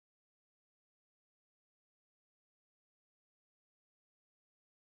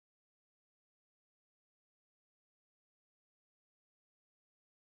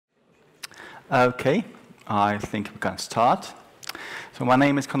Okay, I think we can start. So my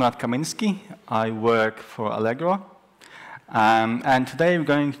name is Konrad Kamiński. I work for Allegro. And today we're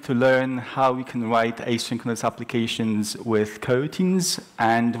going to learn how we can write asynchronous applications with coroutines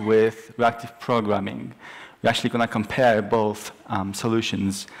and with reactive programming. We're actually going to compare both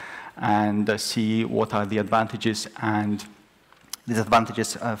solutions and see what are the advantages and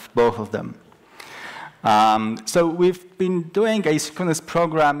disadvantages of both of them. So we've been doing asynchronous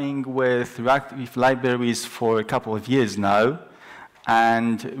programming with reactive libraries for a couple of years now,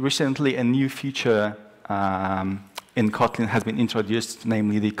 and recently a new feature in Kotlin has been introduced,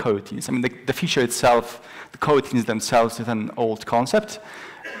 namely the coroutines. I mean, the feature itself, the coroutines themselves, is an old concept,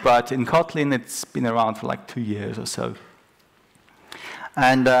 but in Kotlin it's been around for like 2 years or so.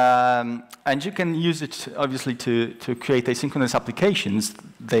 And you can use it, obviously, to create asynchronous applications.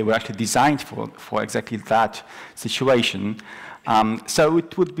 They were actually designed for exactly that situation. So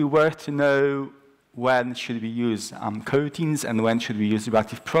it would be worth to know when should we use coroutines and when should we use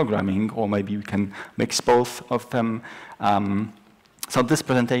reactive programming, or maybe we can mix both of them. So this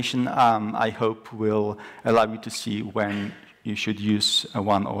presentation, I hope, will allow you to see when you should use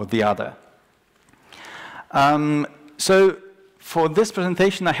one or the other. So for this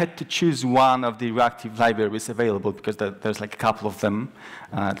presentation, I had to choose one of the reactive libraries available because there's like a couple of them,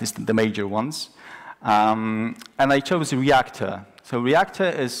 at least the major ones. And I chose Reactor. So Reactor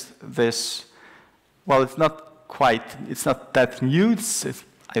is this, well, it's not that new.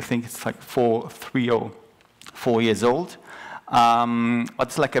 I think it's like 3 or 4 years old. But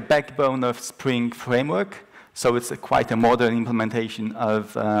it's like a backbone of Spring framework. So it's quite a modern implementation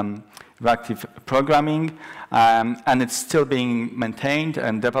of reactive programming, and it's still being maintained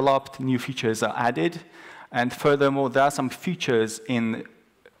and developed. New features are added, and furthermore, there are some features in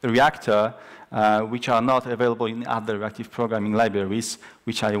Reactor which are not available in other reactive programming libraries,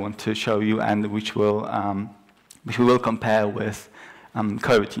 which I want to show you and which we will compare with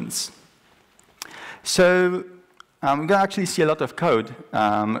coroutines. So we're going to actually see a lot of code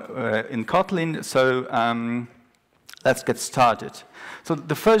in Kotlin. So let's get started. So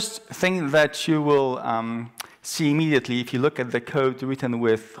the first thing that you will see immediately if you look at the code written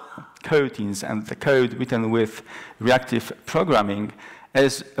with coroutines and the code written with reactive programming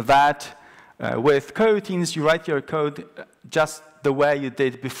is that with coroutines, you write your code just the way you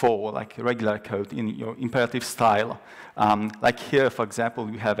did before, like regular code in your imperative style. Like here, for example,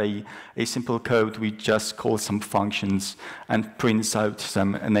 we have a simple code. We just call some functions and prints out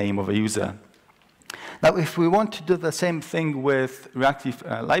some name of a user. Now, if we want to do the same thing with reactive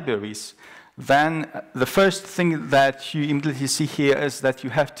libraries, then the first thing that you immediately see here is that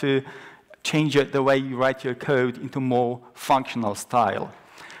you have to change the way you write your code into more functional style.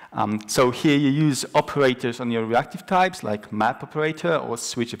 So here you use operators on your reactive types, like map operator or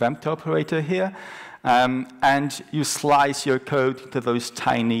switch of empty operator here, and you slice your code into those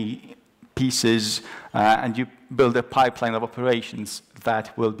tiny pieces, and you build a pipeline of operations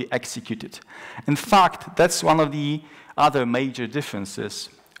that will be executed. In fact, that's one of the other major differences.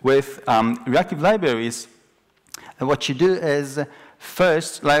 With reactive libraries, what you do is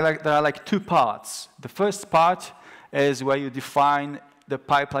first, there are like two parts. The first part is where you define the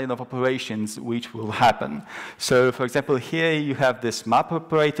pipeline of operations which will happen. So, for example, here you have this map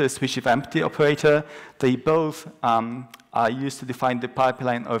operator, switch if empty operator. They both are used to define the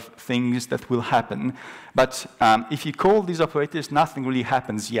pipeline of things that will happen. But if you call these operators, nothing really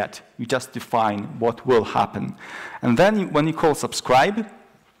happens yet. You just define what will happen. And then when you call subscribe,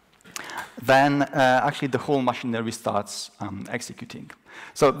 then actually the whole machinery starts executing.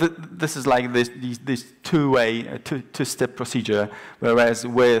 So this is like this two-step procedure, whereas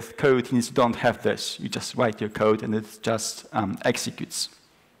with coroutines you don't have this. You just write your code and it just executes.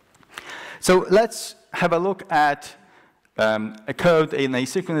 So let's have a look at a code, an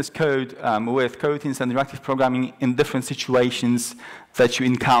asynchronous code with coroutines and reactive programming in different situations that you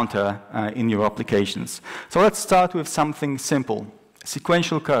encounter in your applications. So let's start with something simple,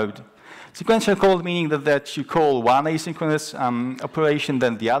 sequential code. Sequential code meaning that you call one asynchronous operation,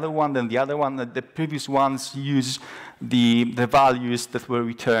 then the other one, then the other one. The previous ones use the values that were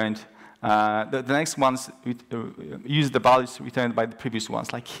returned. The next ones use the values returned by the previous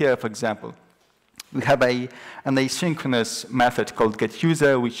ones. Like here, for example, we have an asynchronous method called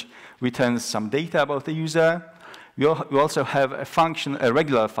getUser, which returns some data about the user. We also have a function, a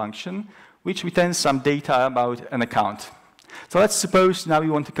regular function, which returns some data about an account. So let's suppose now we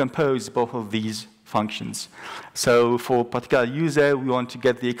want to compose both of these functions. So for a particular user, we want to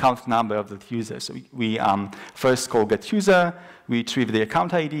get the account number of that user. So we first call getUser, we retrieve the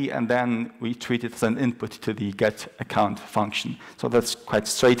account ID, and then we treat it as an input to the getAccount function. So that's quite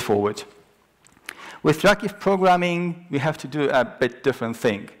straightforward. With reactive programming, we have to do a bit different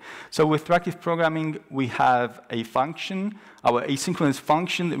thing. So with reactive programming, we have a function. Our asynchronous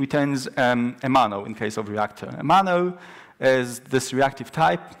function that returns a mono in case of reactor. A mono is this reactive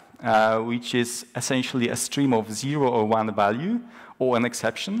type, which is essentially a stream of 0 or 1 value, or an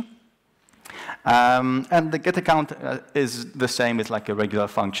exception. And the get account is the same as like a regular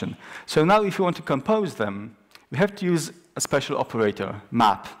function. So now if you want to compose them, we have to use a special operator,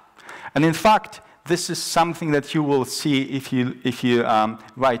 map. And in fact, this is something that you will see if you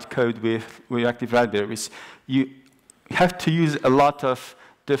write code with reactive libraries. You have to use a lot of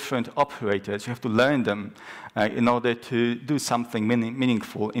different operators. You have to learn them in order to do something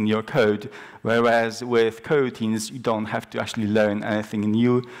meaningful in your code. Whereas with coroutines, you don't have to actually learn anything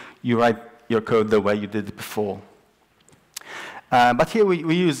new. You write your code the way you did it before. But here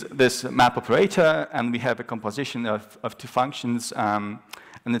we use this map operator, and we have a composition of 2 functions, and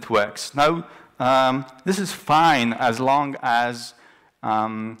it works. Now, this is fine as long as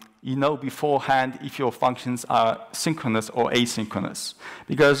you know beforehand if your functions are synchronous or asynchronous.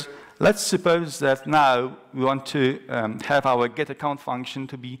 Because let's suppose that now we want to have our getAccount function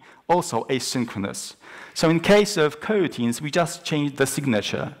to be also asynchronous. So in case of coroutines, we just change the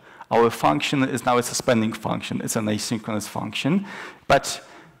signature. Our function is now a suspending function. It's an asynchronous function. But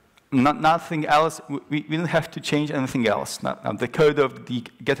nothing else, we don't have to change anything else. The code of the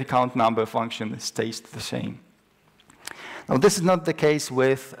getAccount number function stays the same. Now, this is not the case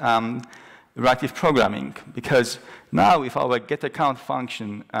with reactive programming, because now if our getAccount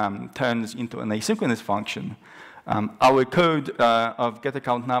function turns into an asynchronous function, our code of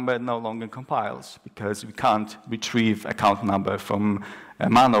getAccount number no longer compiles, because we can't retrieve account number from a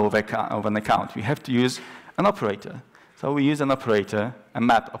mono of an account. We have to use an operator. So we use an operator, a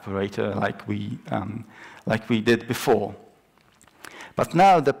map operator, like we did before. But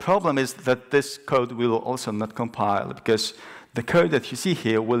now the problem is that this code will also not compile, because the code that you see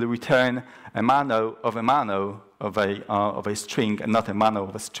here will return a mono of a string, and not a mono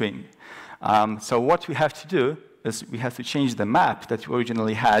of a string. So what we have to do is we have to change the map that we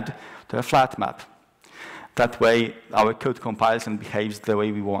originally had to a flat map. That way, our code compiles and behaves the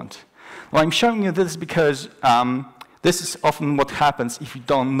way we want. Well, I'm showing you this because this is often what happens if you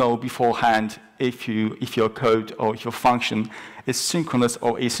don't know beforehand if your code or if your function is synchronous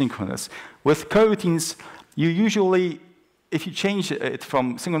or asynchronous. With coroutines, you usually, if you change it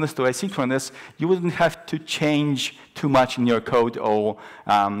from synchronous to asynchronous, you wouldn't have to change too much in your code, or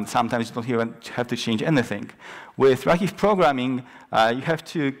sometimes you don't even have to change anything. With reactive programming, you have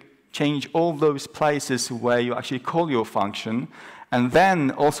to change all those places where you actually call your function, and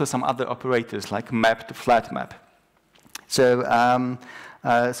then also some other operators like map to flat map. So,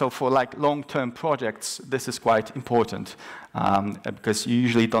 so for like long-term projects, this is quite important because you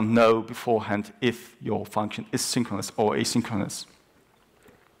usually don't know beforehand if your function is synchronous or asynchronous.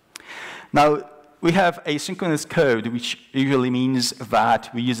 Now, we have asynchronous code, which usually means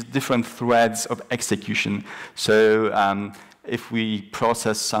that we use different threads of execution. So if we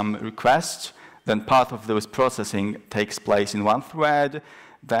process some requests, then part of those processing takes place in one thread,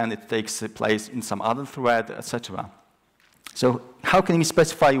 then it takes place in some other thread, etc. So how can we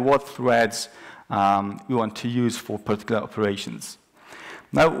specify what threads we want to use for particular operations?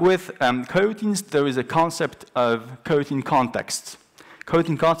 Now, with coroutines, there is a concept of coroutine context.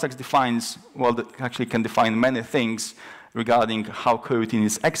 Coroutine context defines, well, actually can define many things regarding how coroutine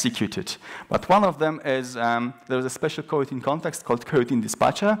is executed. But one of them is there's a special coroutine context called coroutine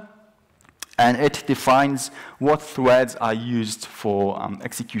dispatcher, and it defines what threads are used for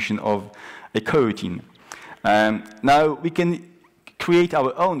execution of a coroutine. Now, we can create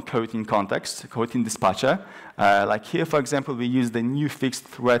our own coroutine context, coroutine dispatcher. Like here, for example, we use the new fixed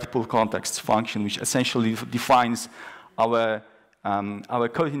thread pool context function, which essentially defines our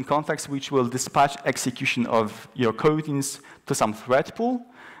coroutine context, which will dispatch execution of your coroutines to some thread pool.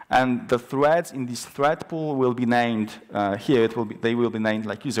 And the threads in this thread pool will be named, here they will be named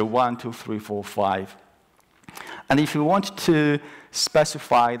like user 1, 2, 3, 4, 5. And if you want to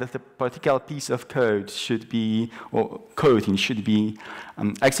specify that a particular piece of code should be, or coroutine should be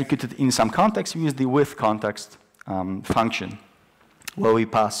executed in some context, we use the with context function, where we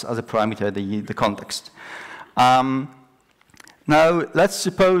pass as a parameter the context. Now, let's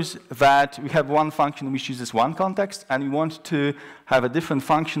suppose that we have one function which uses one context, and we want to have a different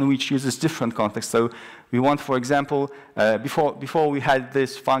function which uses different context. So we want, for example, before we had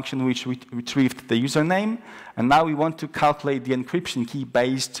this function which retrieved the username, and now we want to calculate the encryption key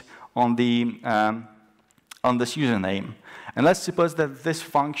based on on this username. And let's suppose that this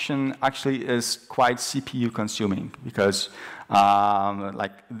function actually is quite CPU consuming, because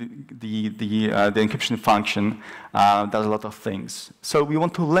like the encryption function does a lot of things. So we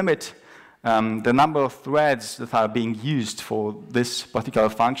want to limit the number of threads that are being used for this particular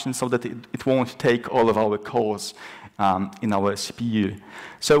function so that it won't take all of our cores in our CPU.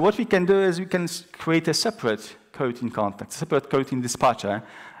 So what we can do is we can create a separate coroutine context, a separate coroutine dispatcher,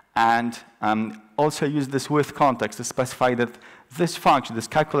 and also use this with context to specify that this function, this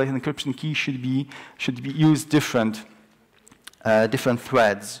calculate encryption key, should be used different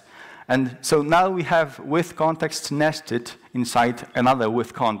threads. And so now we have with context nested inside another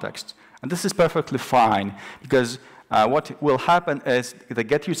with context. And this is perfectly fine, because what will happen is the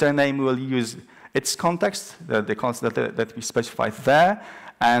get username will use its context, the context that we specified there,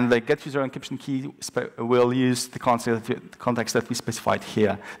 and the get user encryption key will use the context that we specified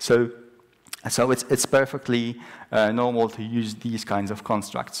here. So it's perfectly normal to use these kinds of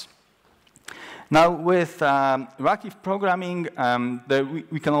constructs. Now, with reactive programming,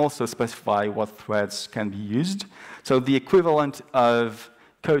 we can also specify what threads can be used. So the equivalent of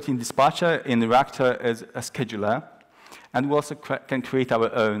coroutine dispatcher in Reactor is a scheduler, and we also can create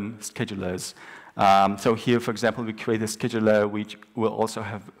our own schedulers. So here, for example, we create a scheduler which will also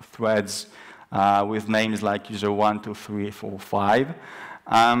have threads with names like user 1, 2, 3, 4, 5.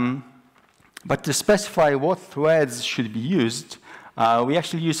 But to specify what threads should be used, we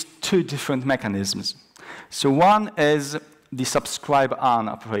actually use two different mechanisms. So one is the subscribe on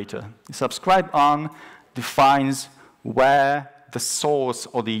operator. The subscribe on defines where the source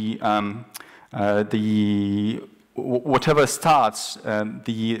or whatever starts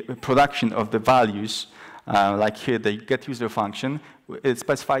the production of the values, like here the get user function, it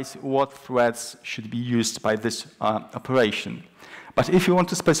specifies what threads should be used by this operation. But if you want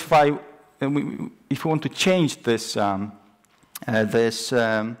to specify, if you want to change this thread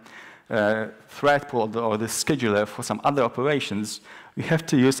pool or the scheduler for some other operations, we have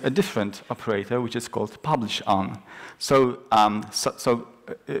to use a different operator, which is called publish on. So,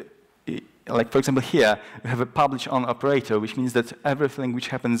 like for example here, we have a publish on operator, which means that everything which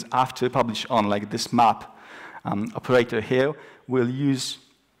happens after publish on, like this map operator here, will use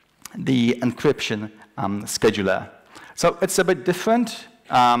the encryption scheduler. So it's a bit different,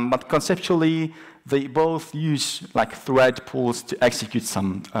 but conceptually, they both use like thread pools to execute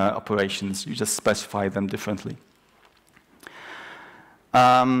some operations. You just specify them differently.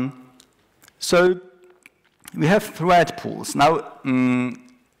 So we have thread pools. Now,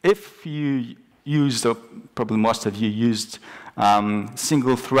 if you use, or probably most of you used,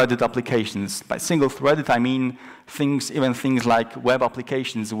 single-threaded applications. By single-threaded, I mean even things like web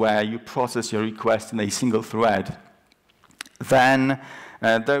applications where you process your request in a single thread. Then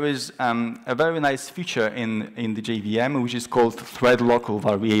there is a very nice feature in the JVM, which is called thread local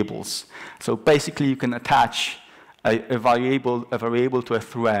variables. So basically, you can attach a variable to a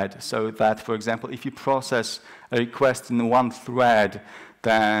thread, so that, for example, if you process a request in one thread,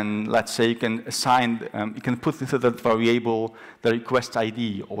 then let's say you can assign, you can put into that variable the request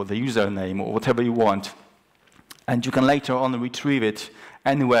ID or the username or whatever you want, and you can later on retrieve it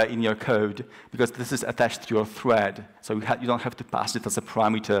anywhere in your code because this is attached to your thread. So you don't have to pass it as a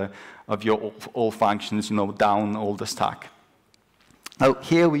parameter of your all functions, down all the stack. Now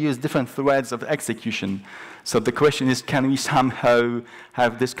here we use different threads of execution. So the question is, can we somehow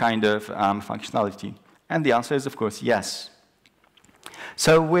have this kind of functionality? And the answer is, of course, yes.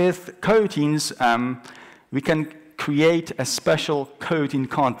 So with coroutines, we can create a special coroutine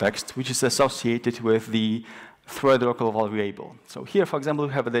context which is associated with the thread local variable. So here, for example,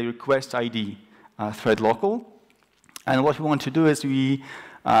 we have the request ID thread local. And what we want to do is we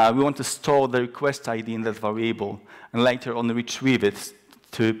want to store the request ID in that variable and later on retrieve it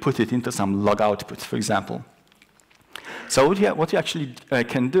to put it into some log output, for example. So what you actually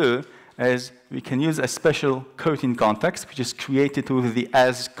can do is we can use a special coroutine context, which is created with the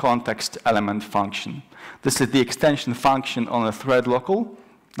asContext element function. This is the extension function on a thread local.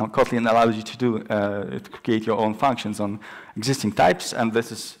 Now, Kotlin allows you to create your own functions on existing types, and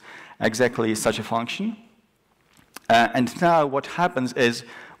this is exactly such a function. And now what happens is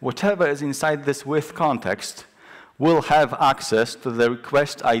whatever is inside this with context will have access to the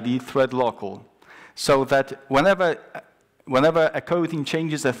request ID thread local, so that whenever a coroutine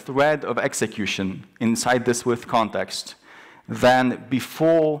changes a thread of execution inside this with context, then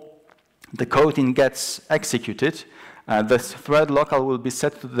before the coroutine gets executed, this thread local will be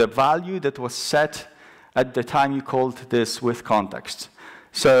set to the value that was set at the time you called this with context.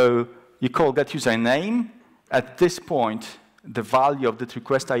 So you call get username. At this point, the value of the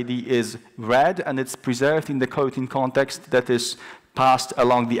request ID is read, and it's preserved in the coroutine context that is passed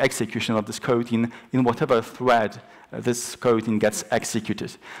along the execution of this coroutine in whatever thread this coroutine gets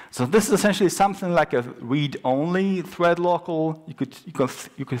executed. So this is essentially something like a read-only thread local. You could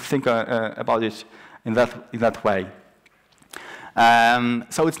think about it in that way.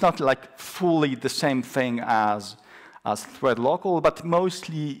 So it's not like fully the same thing as thread local, but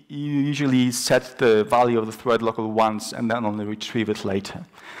mostly you usually set the value of the thread local once and then only retrieve it later.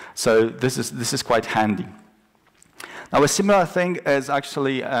 So this is quite handy. Now a similar thing is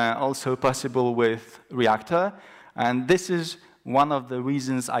actually also possible with Reactor, and this is one of the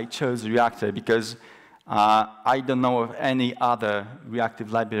reasons I chose Reactor, because I don't know of any other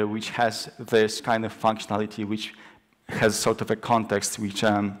reactive library which has this kind of functionality, which has sort of a context which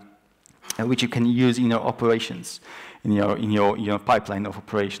you can use in your operations, in your pipeline of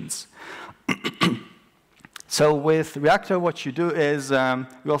operations. So with Reactor, what you do is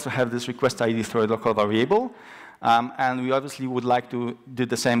we also have this request ID thread local variable, and we obviously would like to do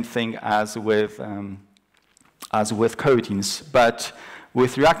the same thing as with coroutines, but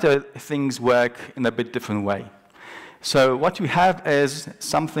with Reactor things work in a bit different way. So what we have is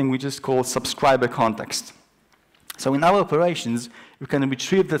something we just call subscriber context. So in our operations, you can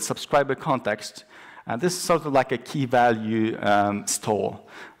retrieve that subscriber context, and this is sort of like a key value store,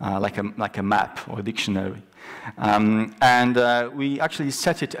 like a map or a dictionary. We actually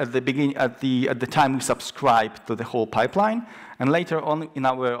set it at the beginning, at the time we subscribe to the whole pipeline, and later on in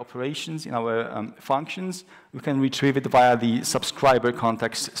our operations, in our functions, we can retrieve it via the subscriber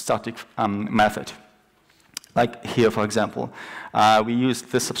context static method. Like here, for example, we use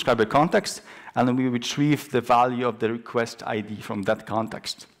the subscriber context, and then we retrieve the value of the request ID from that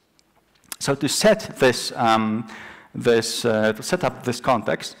context. So to set this, to set up this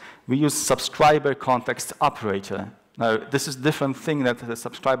context, we use subscriber context operator. Now, this is a different thing than the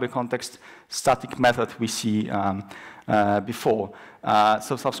subscriber context static method we see before.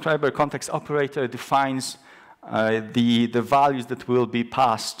 So subscriber context operator defines the values that will be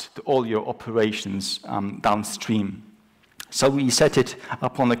passed to all your operations downstream. So we set it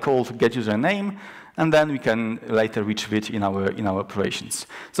upon a call to get username, and then we can later retrieve it in our operations.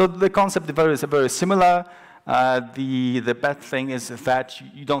 So the concept is very similar. The bad thing is that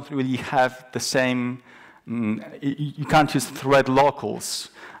you don't really have the same. You can't use thread locals,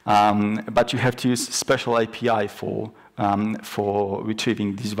 but you have to use special API for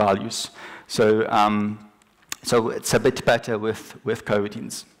retrieving these values. So so it's a bit better with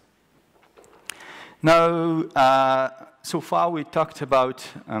coroutines. Now, so far we talked about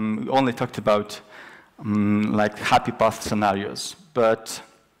we only talked about like happy path scenarios, but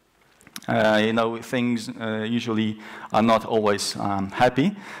you know, things usually are not always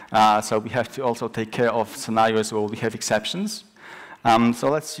happy. So we have to also take care of scenarios where we have exceptions. So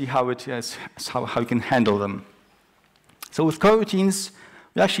let's see how it is, how we can handle them. So with coroutines,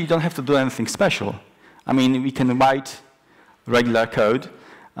 we actually don't have to do anything special. I mean, we can write regular code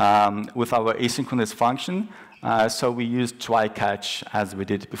with our asynchronous function. So we use try catch as we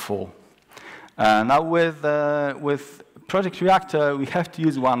did before. Now with Project Reactor, we have to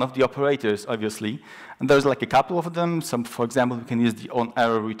use one of the operators, obviously. And there's like a couple of them. Some, for example, we can use the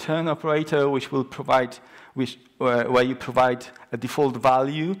on-error return operator, which will provide, where you provide a default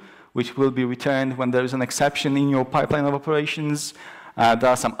value, which will be returned when there is an exception in your pipeline of operations. There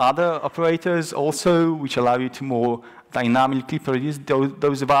are some other operators also, which allow you to more dynamically produce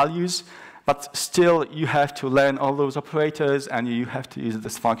those values. But still, you have to learn all those operators, and you have to use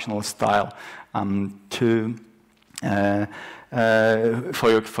this functional style for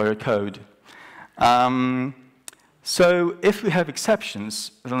your code. So if we have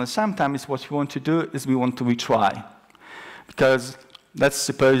exceptions, then sometimes what we want to do is we want to retry. Because let's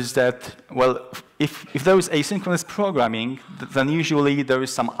suppose that, well, if there is asynchronous programming, then usually there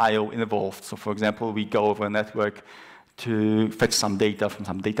is some I/O involved. So for example, we go over a network to fetch some data from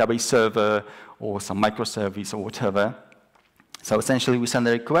some database server or some microservice or whatever. So essentially, we send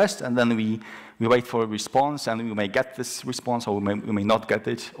a request, and then we wait for a response, and we may get this response, or we may not get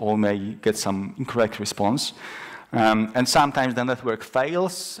it, or we may get some incorrect response. And sometimes the network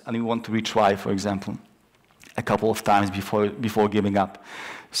fails, and we want to retry, for example, a couple of times before giving up.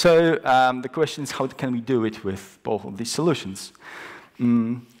 So the question is, how can we do it with both of these solutions?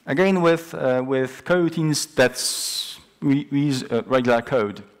 Again, with coroutines, we use regular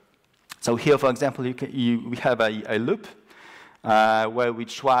code. So here, for example, we have a loop where we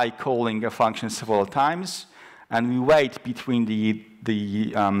try calling a function several times, and we wait between the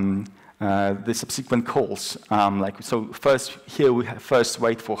subsequent calls. So first here we first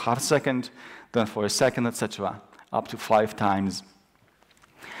wait for half a second, then for a second, etc., up to 5 times.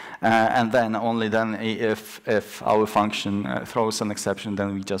 And then only then if our function throws an exception,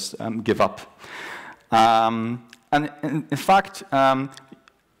 then we just give up. And in fact,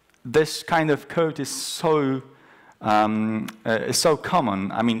 this kind of code is so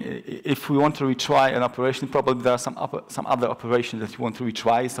common. I mean, if we want to retry an operation, probably there are some other operations that you want to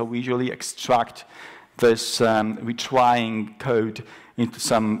retry, so we usually extract this retrying code into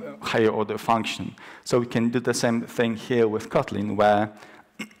some higher order function. So we can do the same thing here with Kotlin, where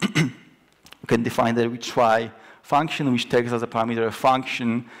we can define the retry function, which takes as a parameter a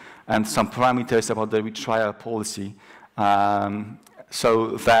function and some parameters about the retrial policy,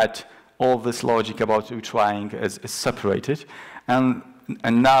 so that all this logic about retrying is separated. And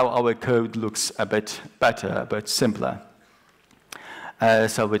now our code looks a bit better, a bit simpler.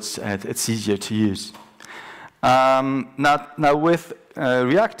 So it's easier to use. Now with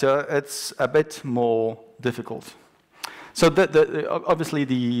Reactor, it's a bit more difficult. So obviously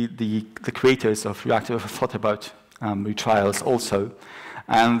the creators of Reactor have thought about retrials also,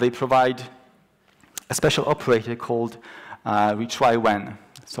 and they provide a special operator called retry when.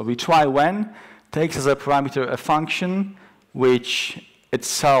 So retry when takes as a parameter a function which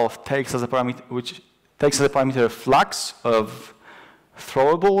itself takes as a parameter a flux of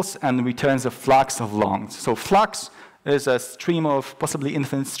throwables and returns a flux of longs. So flux is a stream of, possibly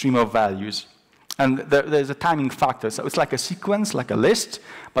infinite stream of values. And there's a timing factor. So it's like a sequence, like a list,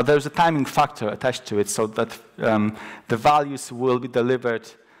 but there's a timing factor attached to it so that the values will be delivered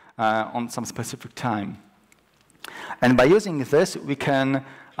on some specific time. And by using this, we can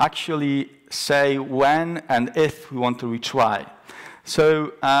actually say when and if we want to retry.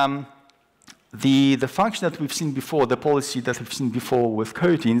 So the function that we've seen before, the policy that we've seen before with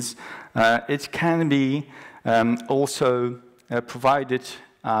coroutines, it can be also provided,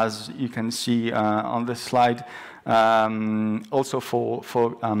 as you can see on this slide, also for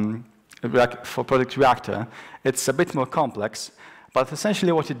Project Reactor. It's a bit more complex, but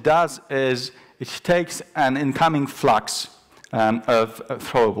essentially what it does is it takes an incoming flux of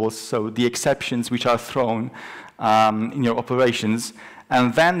throwables, so the exceptions which are thrown in your operations,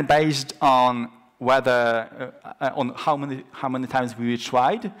 and then based on whether on how many times we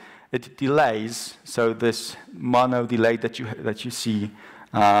retried, it delays. So this mono delay that you see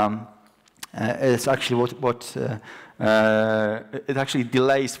is actually what it actually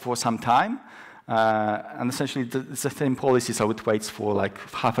delays for some time, and essentially it's the same policy. So it waits for like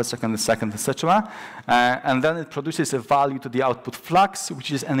half a second, etc., and then it produces a value to the output flux,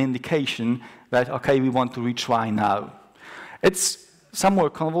 which is an indication that okay, we want to retry now. It's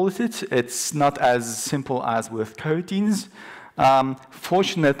somewhat convoluted. It's not as simple as with coroutines.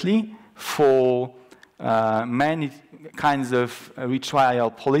 Fortunately, for many kinds of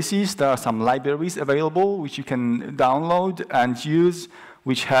retrial policies, there are some libraries available which you can download and use,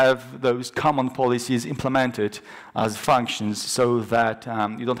 which have those common policies implemented as functions so that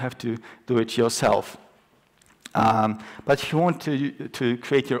you don't have to do it yourself. But if you want to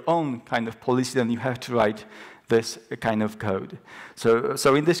create your own kind of policy, then you have to write this kind of code.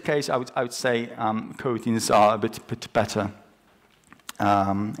 So in this case, I would say coroutines are a bit better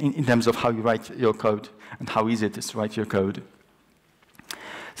in terms of how you write your code and how easy it is to write your code.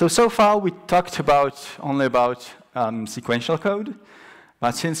 So far we talked only about sequential code,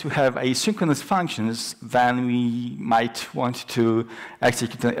 but since we have asynchronous functions, then we might want to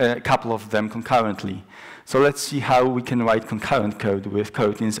execute a couple of them concurrently. So let's see how we can write concurrent code with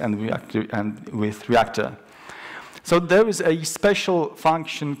coroutines and with Reactor. So there is a special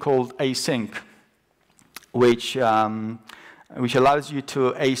function called async, which allows you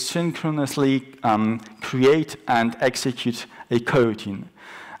to asynchronously create and execute a coroutine.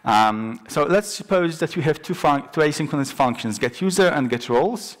 So let's suppose that you have two asynchronous functions, getUser and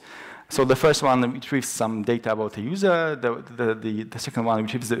getRoles. So the first one retrieves some data about a user, the second one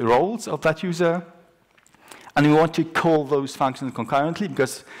retrieves the roles of that user. And we want to call those functions concurrently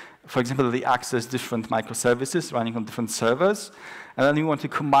because, for example, they access different microservices running on different servers. And then we want to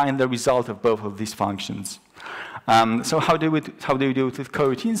combine the result of both of these functions. So how do we do it with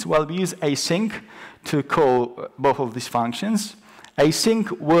coroutines? Well, we use async to call both of these functions.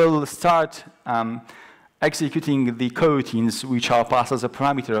 Async will start executing the coroutines which are passed as a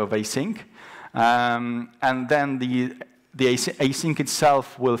parameter of async. And then the async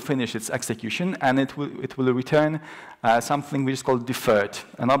itself will finish its execution, and it will return something which is called deferred,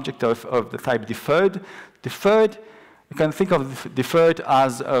 an object of the type deferred. Deferred, you can think of deferred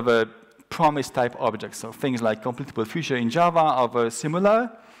as of a promise type object. So things like completable future in Java are very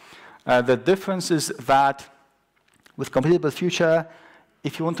similar. The difference is that with completable future,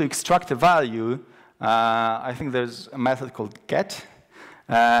 if you want to extract a value, I think there's a method called get,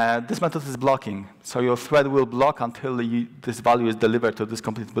 this method is blocking. So your thread will block until this value is delivered to this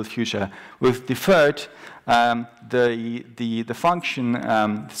completable future. With deferred, the function,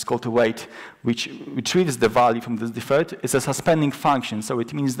 it's called await, which retrieves the value from this deferred, is a suspending function. So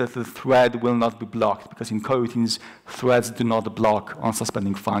it means that the thread will not be blocked, because in coroutines, threads do not block on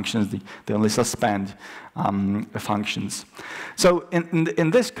suspending functions. They only suspend functions. So in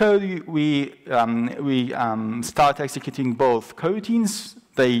this code, we start executing both coroutines.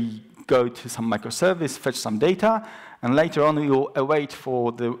 They go to some microservice, fetch some data, and later on we will await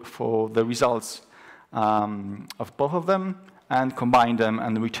for the results of both of them and combine them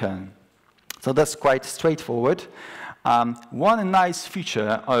and return. So that's quite straightforward. One nice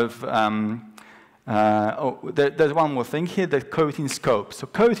feature of there's one more thing here, the coroutine scope. So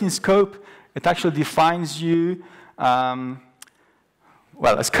coroutine scope, it actually defines you well,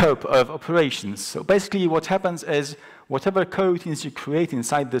 a scope of operations. So basically what happens is whatever coroutines you create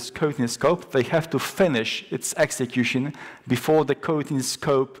inside this coroutine scope, they have to finish its execution before the coroutine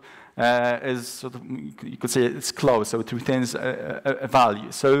scope is sort of, you could say it's closed, so it returns a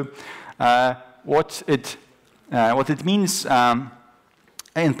value. So what it means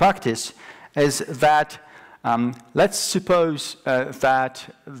in practice is that let's suppose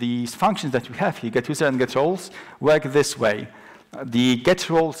that these functions that we have here, getUser and getRoles, work this way. The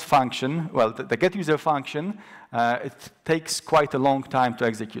getRoles function, well, the getUser function, it takes quite a long time to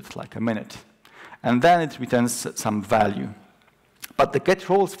execute, like a minute. And then it returns some value. But the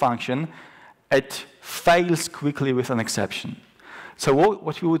getRoles function, it fails quickly with an exception. So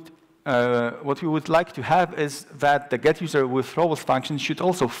what we would like to have is that the getUser with roles function should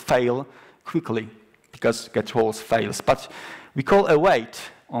also fail quickly, because getRoles fails. But we call await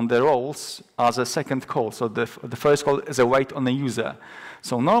on the roles as a second call. So the first call is await on the user.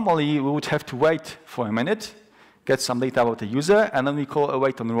 So normally we would have to wait for a minute, get some data about the user, and then we call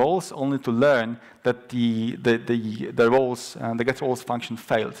await on roles only to learn that the roles and the getRoles function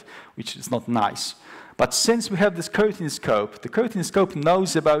failed, which is not nice. But since we have this coroutine scope, the coroutine scope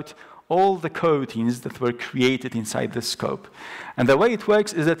knows about all the coroutines that were created inside this scope. And the way it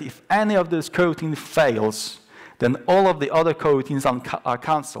works is that if any of those coroutines fails, then all of the other coroutines are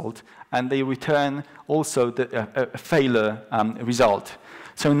cancelled, and they return also a failure result.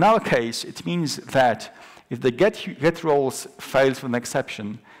 So in our case, it means that if the getRoles fails with an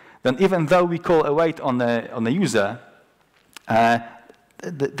exception, then even though we call await on the user,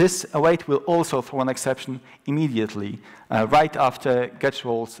 this await will also throw an exception immediately, right after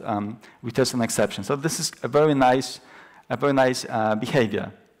getRoles returns an exception. So this is a very nice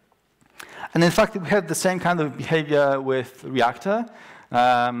behavior. And in fact, we have the same kind of behavior with Reactor.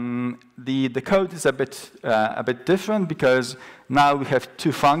 The code is a bit different, because now we have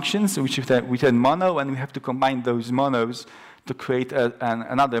two functions which return mono, and we have to combine those monos to create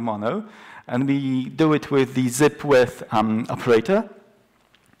another mono. And we do it with the zipWidth operator.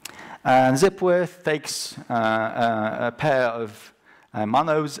 And zipWidth takes a pair of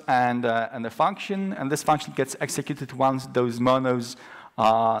monos and a function, and this function gets executed once those monos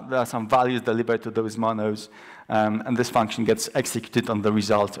there are some values delivered to those monos, and this function gets executed on the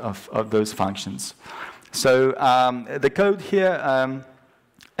result of those functions. So the code here,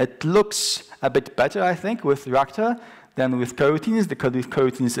 it looks a bit better, I think, with Reactor than with coroutines. The code with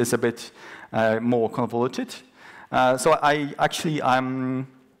coroutines is a bit more convoluted. So I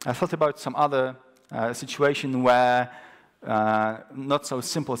thought about some other situation where not so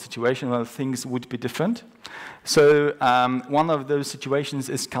simple situation where things would be different. So one of those situations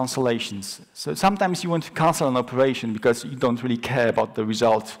is cancellations. So sometimes you want to cancel an operation because you don't really care about the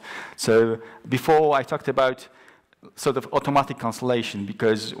result. So before I talked about sort of automatic cancellation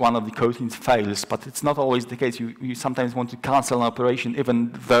because one of the coroutines fails, but it's not always the case. You sometimes want to cancel an operation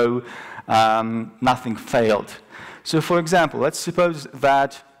even though nothing failed. So for example, let's suppose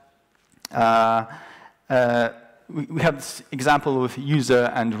that we have this example with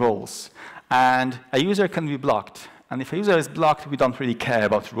user and roles. And a user can be blocked. And if a user is blocked, we don't really care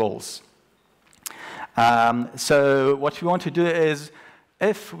about roles. So what we want to do is,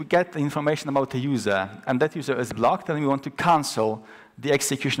 if we get the information about the user, and that user is blocked, then we want to cancel the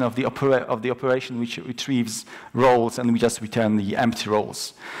execution of the operation which retrieves roles, and we just return the empty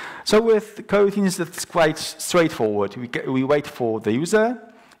roles. So with coroutines, it's quite straightforward. We wait for the user.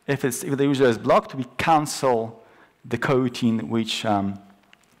 If the user is blocked, we cancel the coroutine which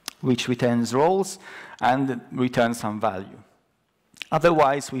returns roles and returns some value.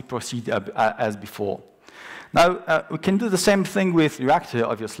 Otherwise, we proceed as before. Now, we can do the same thing with Reactor,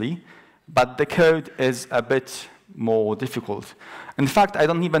 obviously, but the code is a bit more difficult. In fact, I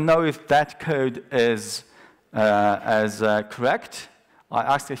don't even know if that code is correct, I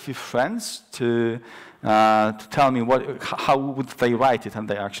asked a few friends to tell me how would they write it, and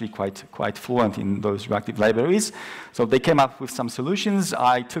they're actually quite fluent in those reactive libraries. So they came up with some solutions.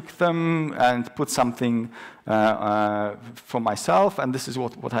 I took them and put something for myself, and this is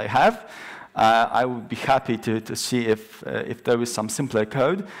what I have. I would be happy to see if there is some simpler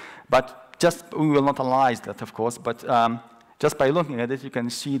code, but we will not analyze that, of course, but just by looking at it, you can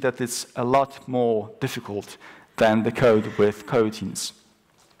see that it's a lot more difficult than the code with coroutines.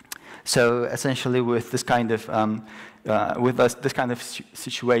 So essentially, with this kind of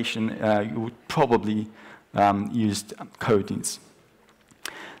situation, you would probably use coroutines.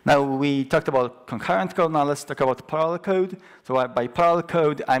 Now we talked about concurrent code. Now let's talk about parallel code. So by parallel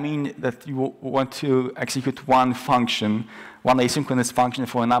code, I mean that you want to execute one function, one asynchronous function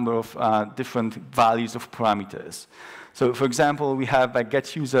for a number of different values of parameters. So for example, we have a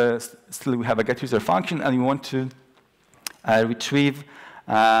getUser. Still, we have a getUser function, and we want to retrieve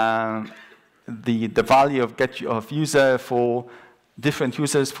the value of user for different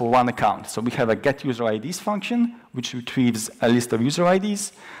users for one account. So we have a getUserIDs function, which retrieves a list of user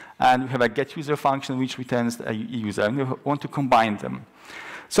IDs, and we have a getUser function, which returns a user, and we want to combine them.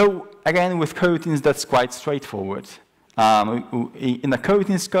 So again, with coroutines, that's quite straightforward. In a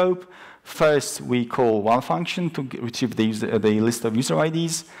coroutine scope, first we call one function to retrieve the list of user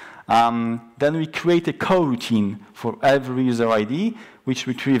IDs. Then we create a coroutine for every user ID, which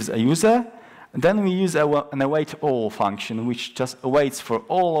retrieves a user. And then we use an await all function, which just awaits for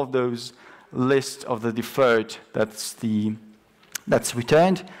all of those lists of the deferred that's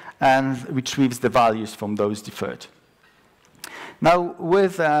returned and retrieves the values from those deferred. Now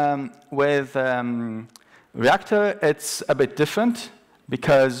with Reactor, it's a bit different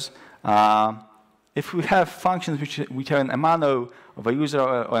because if we have functions which return a mano of a user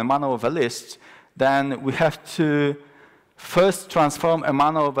or a mano of a list, then we have to first transform a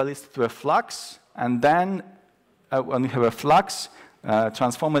mano of a list to a flux, and then when we have a flux,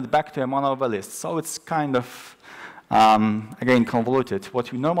 transform it back to a mano of a list. So it's kind of, again, convoluted.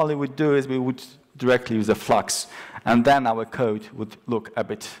 What we normally would do is we would directly use a flux, and then our code would look a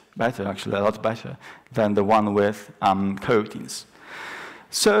bit better, actually a lot better, than the one with coroutines.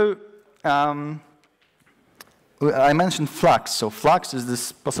 So I mentioned flux. So flux is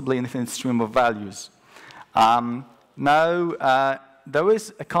this possibly infinite stream of values. Now, there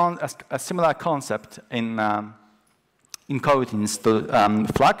is a similar concept in coroutines to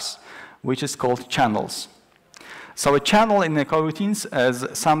flux, which is called channels. So a channel in the coroutines is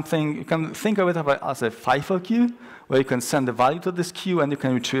something, you can think of it as a FIFO queue, where you can send a value to this queue and you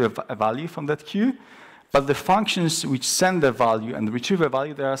can retrieve a value from that queue. But the functions which send a value and retrieve a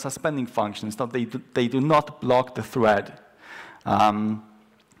value, they are suspending functions. So they do not block the thread. And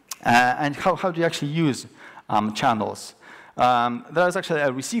how do you actually use channels? There is actually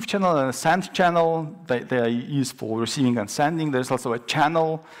a receive channel and a send channel. They are used for receiving and sending. There's also a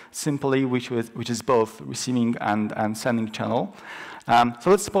channel, simply, which is both receiving and sending channel. So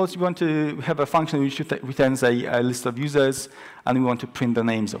let's suppose we want to have a function which returns a list of users, and we want to print the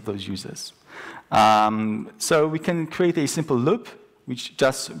names of those users. So we can create a simple loop, which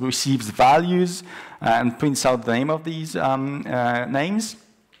just receives values and prints out the name of these names.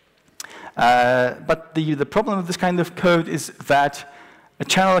 But the problem with this kind of code is that a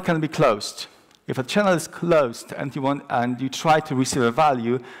channel can be closed. If a channel is closed and you try to receive a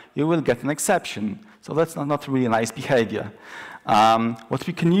value, you will get an exception. So that's not really nice behavior. What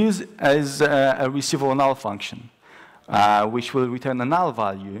we can use is a receivable null function, which will return a null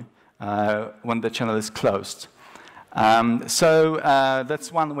value when the channel is closed. So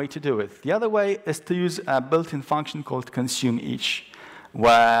that's one way to do it. The other way is to use a built-in function called consumeEach,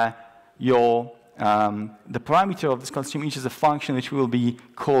 where the parameter of this consumeEach is a function which will be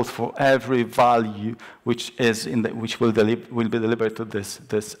called for every value which will be delivered to this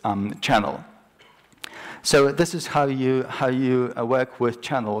channel. So this is how you work with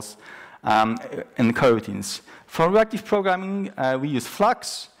channels in coroutines. For reactive programming, we use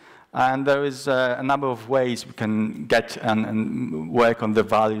Flux, and there is a number of ways we can get and work on the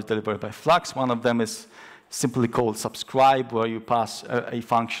values delivered by Flux. One of them is simply called subscribe, where you pass a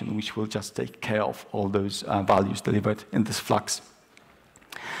function which will just take care of all those values delivered in this Flux.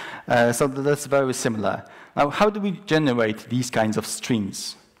 So that's very similar. Now, how do we generate these kinds of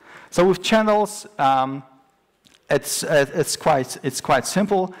streams? So with channels, it's quite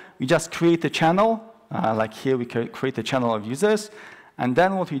simple. We just create a channel. Like here, we create a channel of users. And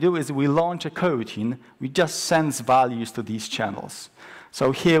then what we do is we launch a coroutine. We just send values to these channels.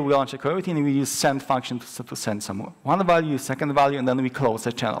 So here we launch a coroutine, and we use send function to send one value, second value, and then we close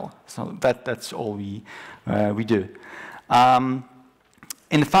the channel. So that's all we do.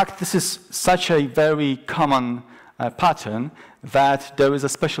 In fact, this is such a very common pattern that there is a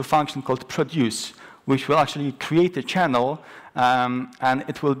special function called produce, which will actually create a channel, and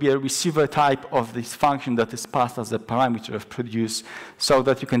it will be a receiver type of this function that is passed as a parameter of produce, so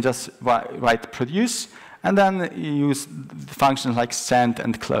that you can just write produce, and then you use functions like send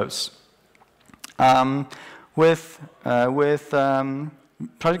and close. With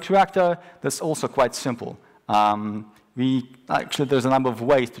Project Reactor, that's also quite simple. Actually, there's a number of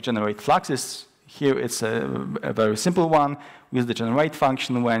ways to generate fluxes. Here it's a very simple one. We use the generate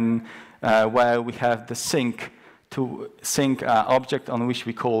function where we have the sync object on which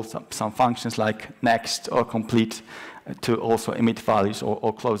we call some functions like next or complete to also emit values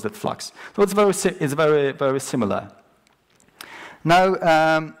or close that flux. So it's very similar. Now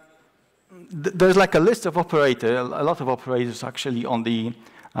there's like a list of operators, a lot of operators actually on the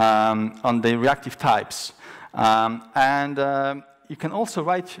reactive types, and you can also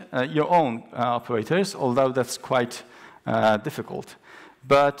write your own operators, although that's quite difficult.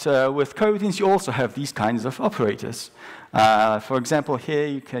 But with coroutines, you also have these kinds of operators. For example,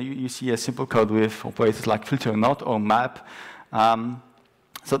 here you see a simple code with operators like filter not or map.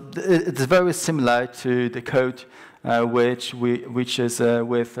 So it's very similar to the code which is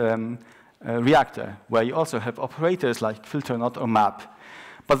with Reactor, where you also have operators like filter not or map.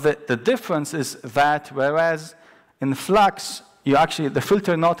 But the difference is that whereas in Flux, the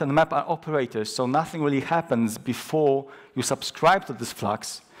filter not and map are operators, so nothing really happens before you subscribe to this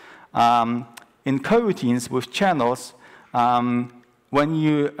flux. In coroutines with channels, when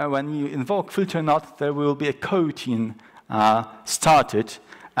you invoke filter not, there will be a coroutine started,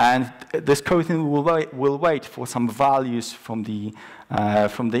 and this coroutine will wait for some values from the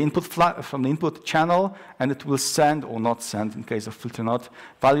input channel, and it will send or not send, in case of filter not,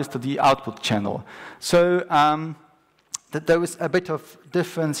 values to the output channel. So that there is a bit of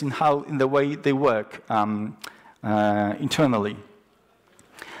difference in the way they work internally.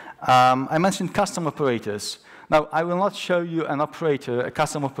 I mentioned custom operators. Now, I will not show you a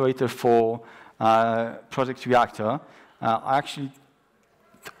custom operator for Project Reactor. I actually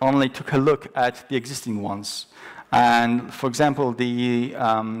only took a look at the existing ones. And for example, the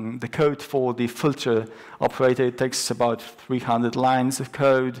code for the filter operator takes about 300 lines of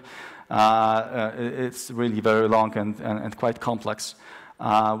code. It's really very long and quite complex.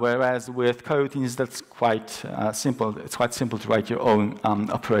 Whereas with coroutines, that's quite simple. It's quite simple to write your own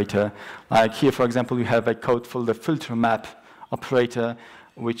operator. Like here, for example, you have a code for the filter map operator,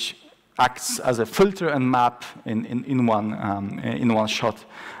 which acts as a filter and map in one shot,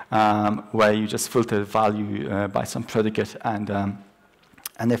 where you just filter the value by some predicate, and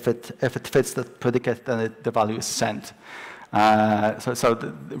if it fits that predicate, then the value is sent.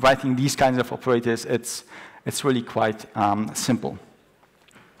 So writing these kinds of operators, it's really quite simple.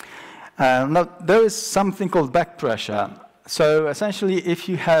 Now, there is something called back pressure. So essentially, if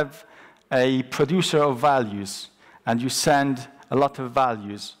you have a producer of values and you send a lot of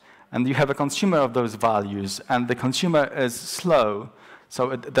values, and you have a consumer of those values, and the consumer is slow,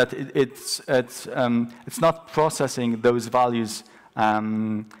 so it's not processing those values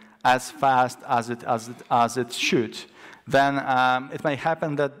as fast as it should, then it may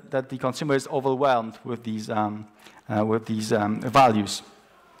happen that the consumer is overwhelmed with these values.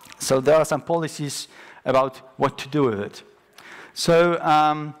 So there are some policies about what to do with it. So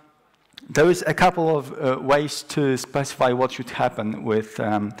there is a couple of ways to specify what should happen with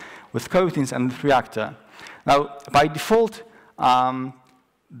coroutines and Reactor. Now, by default,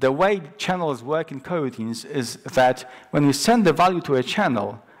 the way channels work in coroutines is that when you send the value to a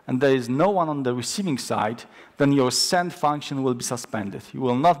channel and there is no one on the receiving side, then your send function will be suspended. You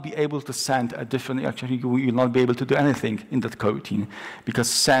will not be able to send actually you will not be able to do anything in that coroutine because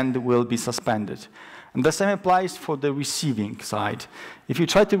send will be suspended. And the same applies for the receiving side. If you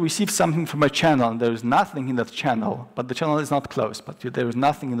try to receive something from a channel and there is nothing in that channel, but the channel is not closed, but there is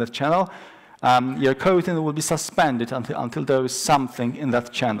nothing in that channel, your coroutine will be suspended until there is something in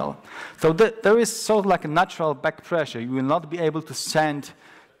that channel. So there is sort of like a natural back pressure. You will not be able to send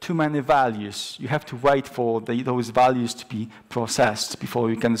too many values. You have to wait for those values to be processed before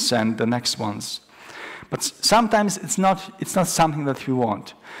you can send the next ones. But sometimes it's not something that you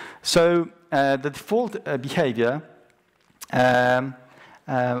want. So the default behavior,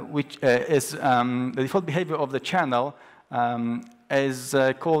 which is the default behavior of the channel, is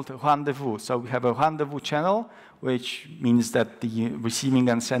called rendezvous. So we have a rendezvous channel, which means that the receiving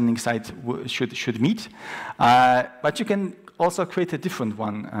and sending side should meet. But you can also create a different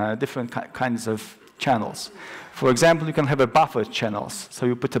one, different kinds of channels. For example, you can have a buffer channels. So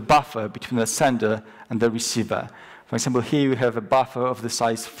you put a buffer between the sender and the receiver. For example, here you have a buffer of the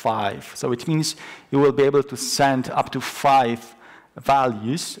size 5. So it means you will be able to send up to 5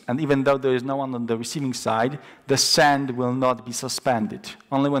 values, and even though there is no one on the receiving side, the send will not be suspended.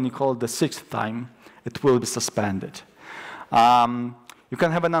 Only when you call it the 6th time, it will be suspended. You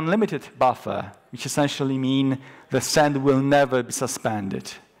can have an unlimited buffer, which essentially means the send will never be suspended.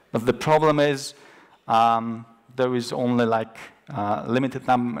 But the problem is there is only like a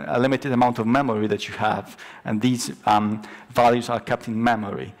limited amount of memory that you have, and these values are kept in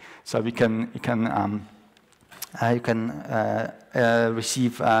memory. So you can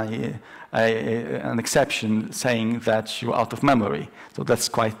receive an exception saying that you're out of memory. So that's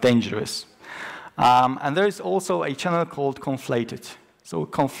quite dangerous. And there is also a channel called conflated. So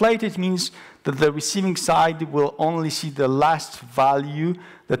conflated means that the receiving side will only see the last value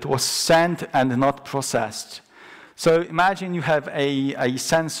that was sent and not processed. So imagine you have a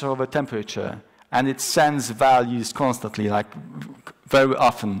sensor of a temperature, and it sends values constantly, like very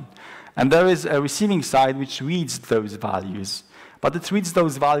often. And there is a receiving side which reads those values, but it reads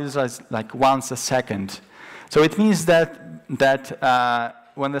those values as like once a second. So it means that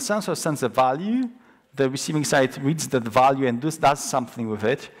when the sensor sends a value, the receiving side reads that value and does something with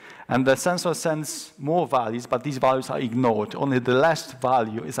it, and the sensor sends more values, but these values are ignored. Only the last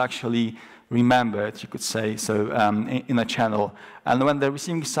value is actually remembered, you could say, so in a channel. And when the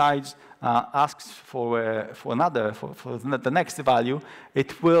receiving side asks for the next value,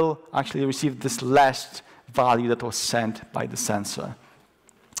 it will actually receive this last value that was sent by the sensor.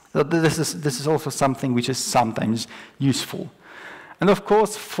 So this is also something which is sometimes useful. And of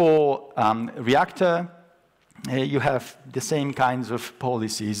course, for Reactor, you have the same kinds of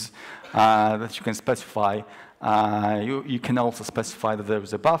policies that you can specify. You can also specify that there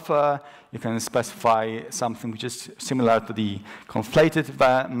is a buffer. You can specify something which is similar to the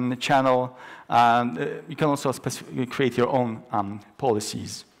conflated channel. You can also create your own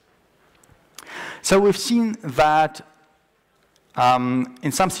policies. So we've seen that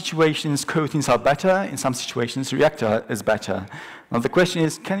in some situations, coroutines are better. In some situations, Reactor is better. Now the question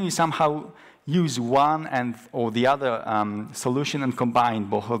is, can you somehow use one or the other solution and combine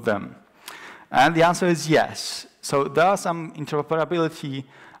both of them? And the answer is yes. So there are some interoperability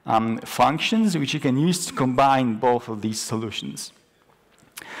functions which you can use to combine both of these solutions.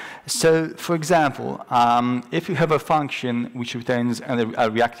 So for example, if you have a function which returns a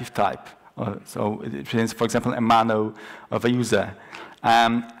reactive type, so it returns, for example, a mano of a user,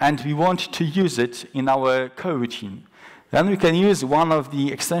 and we want to use it in our coroutine, then we can use one of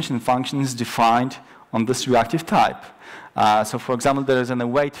the extension functions defined on this reactive type. So for example, there is an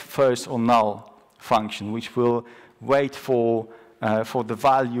await first or null function, which will wait for the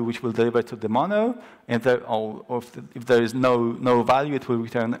value which will deliver to the mono, and if there is no value, it will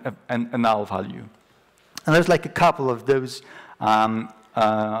return a null value. And there's like a couple of those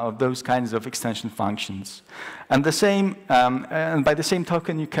kinds of extension functions. And the same, and by the same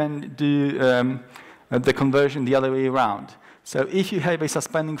token, you can do the conversion the other way around. So if you have a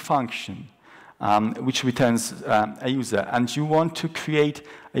suspending function which returns a user, and you want to create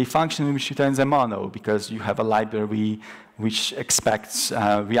a function which returns a mono because you have a library which expects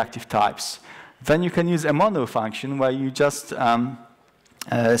reactive types, then you can use a mono function where you just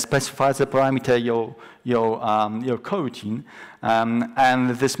specify as a parameter your coroutine,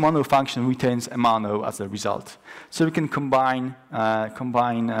 and this mono function returns a mono as a result. So we can combine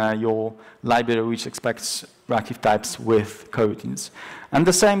your library which expects reactive types with coroutines. And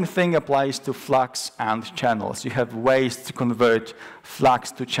the same thing applies to flags and channels. You have ways to convert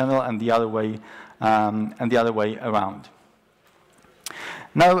flags to channel and the other way around.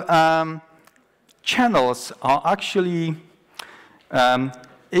 Now, channels are actually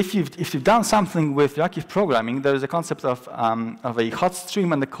if you've done something with reactive programming, there is a concept of a hot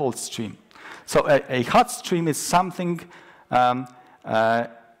stream and a cold stream. So a hot stream is something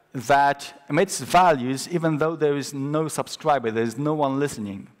that emits values even though there is no subscriber, there is no one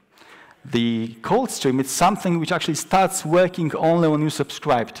listening. The cold stream is something which actually starts working only when you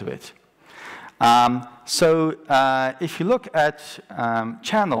subscribe to it. So if you look at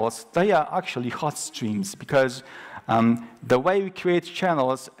channels, they are actually hot streams because the way we create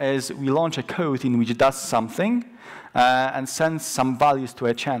channels is we launch a coroutine which does something and sends some values to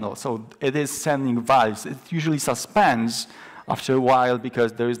a channel. So it is sending values. It usually suspends after a while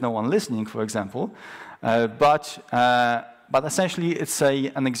because there is no one listening, for example. But essentially, it's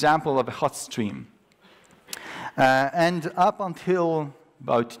an example of a hot stream. And up until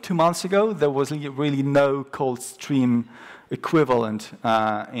about 2 months ago, there was really no cold stream equivalent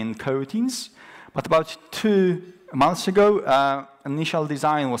in coroutines. But about 2 months ago, initial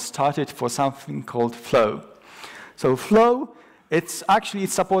design was started for something called flow. So flow, it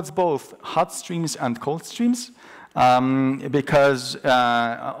supports both hot streams and cold streams. Because you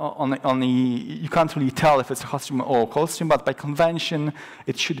can't really tell if it's a hot stream or a cold stream, but by convention,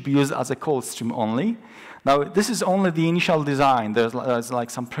 it should be used as a cold stream only. Now, this is only the initial design. There's like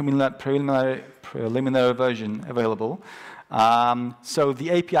some preliminary version available. So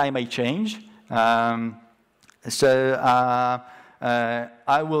the API may change.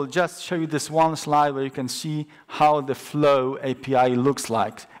 I will just show you this one slide where you can see how the flow API looks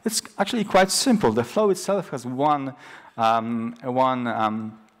like. It's actually quite simple. The flow itself has one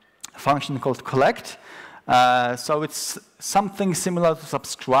function called collect. So it's something similar to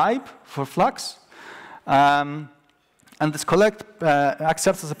subscribe for Flux. And this collect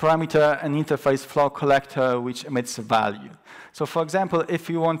accepts as a parameter an interface flow collector which emits a value. So for example, if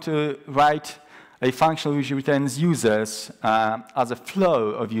you want to write a function which returns users as a flow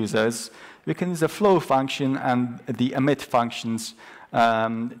of users, we can use the flow function and the emit functions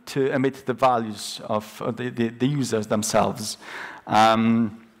to emit the values of the users themselves.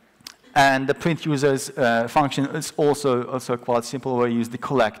 And the print users function is also quite simple, where you use the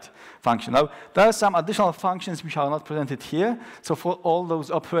collect function. Now, there are some additional functions which are not presented here. So for all those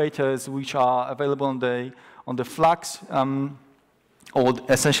operators which are available on the Flux, or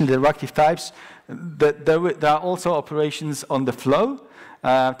essentially the reactive types, there are also operations on the flow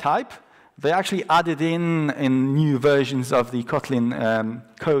type. They actually added in new versions of the Kotlin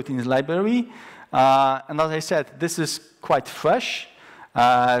Coroutines library. And as I said, this is quite fresh.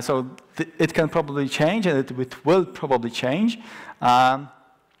 So it can probably change, and it will probably change.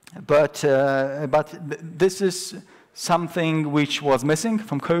 But this is something which was missing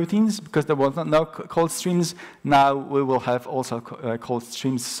from coroutines because there was no cold streams. Now we will have also cold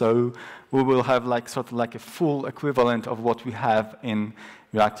streams, so we will have sort of like a full equivalent of what we have in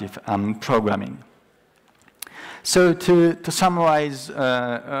reactive programming. So to summarize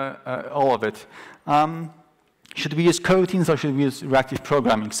all of it, should we use coroutines or should we use reactive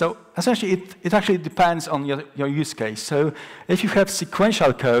programming? So essentially, it actually depends on your use case. So if you have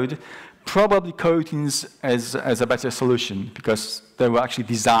sequential code, probably coroutines is a better solution because they were actually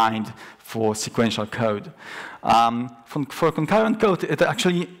designed for sequential code. For concurrent code, it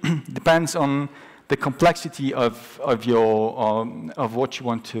actually depends on the complexity of what you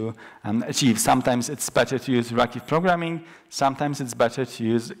want to achieve. Sometimes it's better to use reactive programming. Sometimes it's better to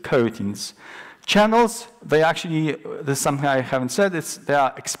use coroutines. Channels, this is something I haven't said, they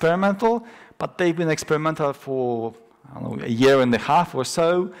are experimental, but they've been experimental for, I don't know, a year and a half or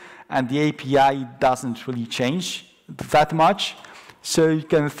so, and the API doesn't really change that much. So you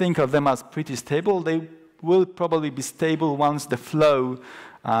can think of them as pretty stable. They will probably be stable once the flow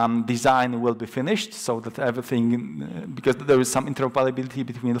design will be finished, so that everything, because there is some interoperability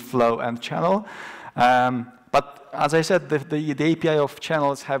between the flow and channel. But as I said, the API of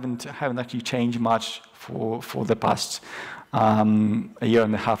channels haven't actually changed much for the past a year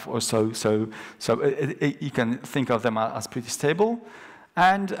and a half or so. So you can think of them as pretty stable.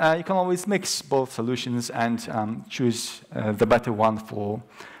 And you can always mix both solutions and choose the better one for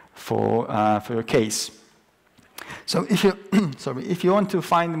your case. So if you want to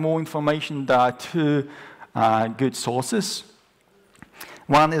find more information, there are two good sources.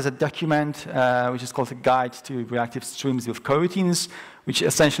 One is a document which is called a Guide to Reactive Streams with Coroutines, which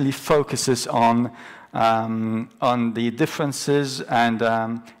essentially focuses on the differences and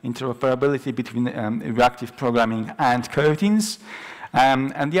interoperability between reactive programming and coroutines.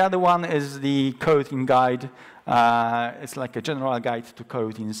 And the other one is the coroutine guide. It's like a general guide to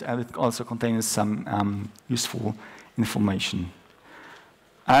coroutines, and it also contains some useful information.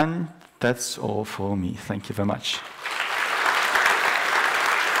 And that's all for me. Thank you very much.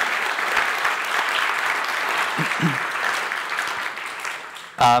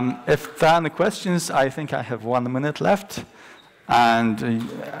 If there are any questions, I think I have 1 minute left. And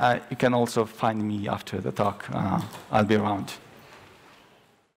you can also find me after the talk. I'll be around.